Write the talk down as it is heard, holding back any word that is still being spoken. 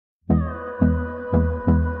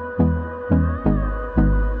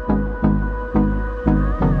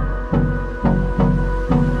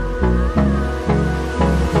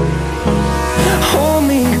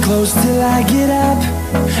close till I get up.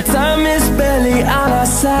 Time is barely on our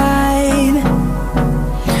side.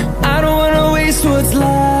 I don't wanna waste what's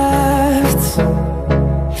left.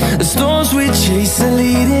 The storms we chase are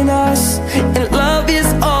leading us, and love is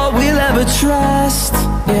all we'll ever trust.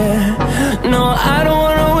 Yeah, no, I don't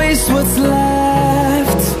wanna waste what's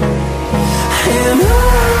left. And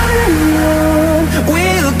on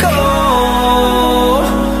we'll go,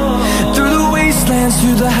 through the wastelands,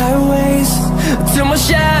 through the highways, till my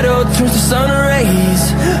shadow turns to sun rays.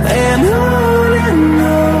 And on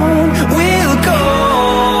we'll go,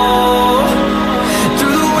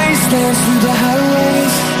 through the wastelands, through the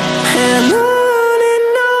highways, and on we'll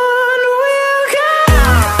go.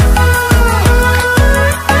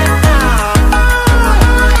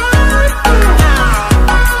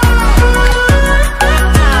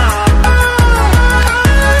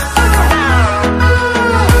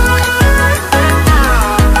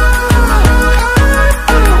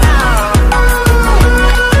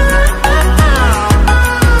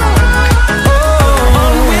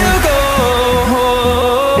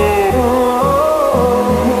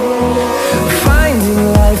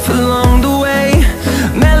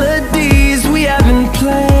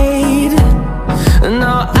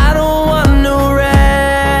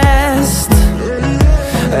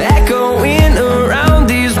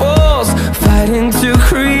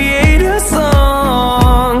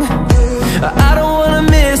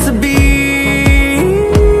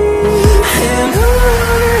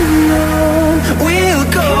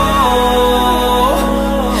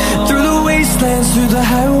 Through the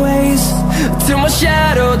highways, till my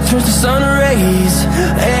shadow turns to sun rays.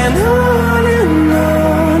 And on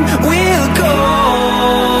we'll go,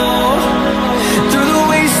 through the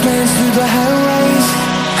wastelands, through the highways,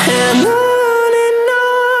 and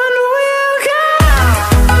on we'll go.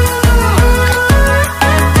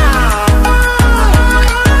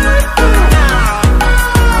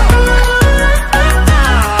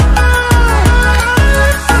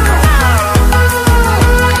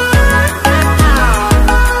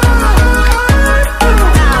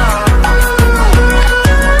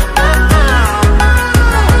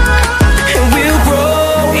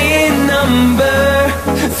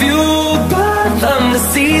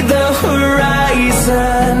 See the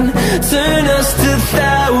horizon, turn us to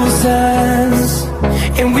thousands,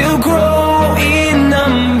 and we'll grow in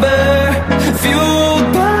number, fueled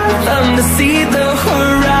by them to see the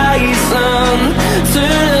horizon,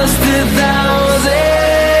 turn us to thousands.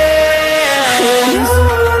 And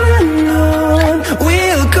on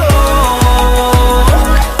we'll go,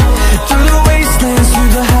 through the wastelands,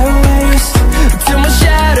 through the highways, till my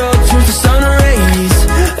shadow turns to sun rays.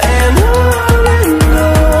 And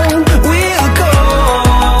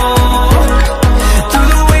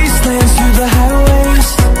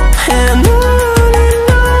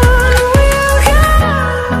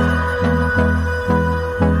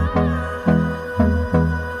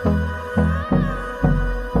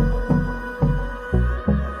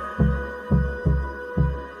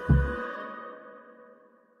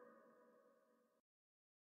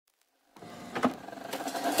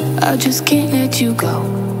I just can't let you go.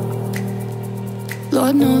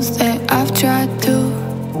 Lord knows that I've tried to.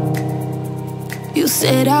 You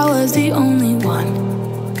said I was the only one.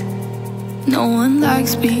 No one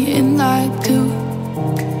likes being lied to.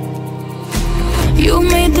 You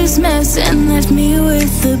made this mess and left me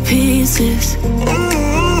with the pieces.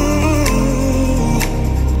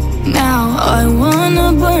 Now I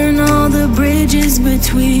wanna burn all the bridges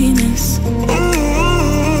between us.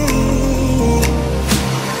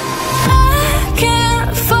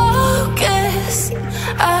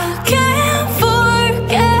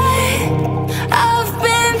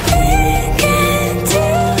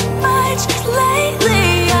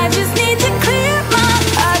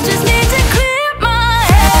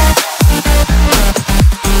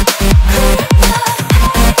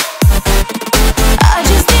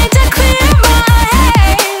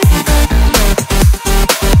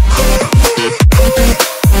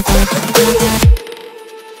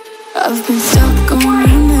 I've been stuck on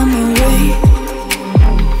your memory,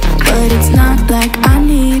 but it's not like I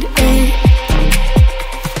need it.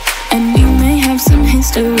 And we may have some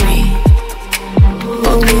history,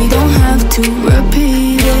 but we don't have to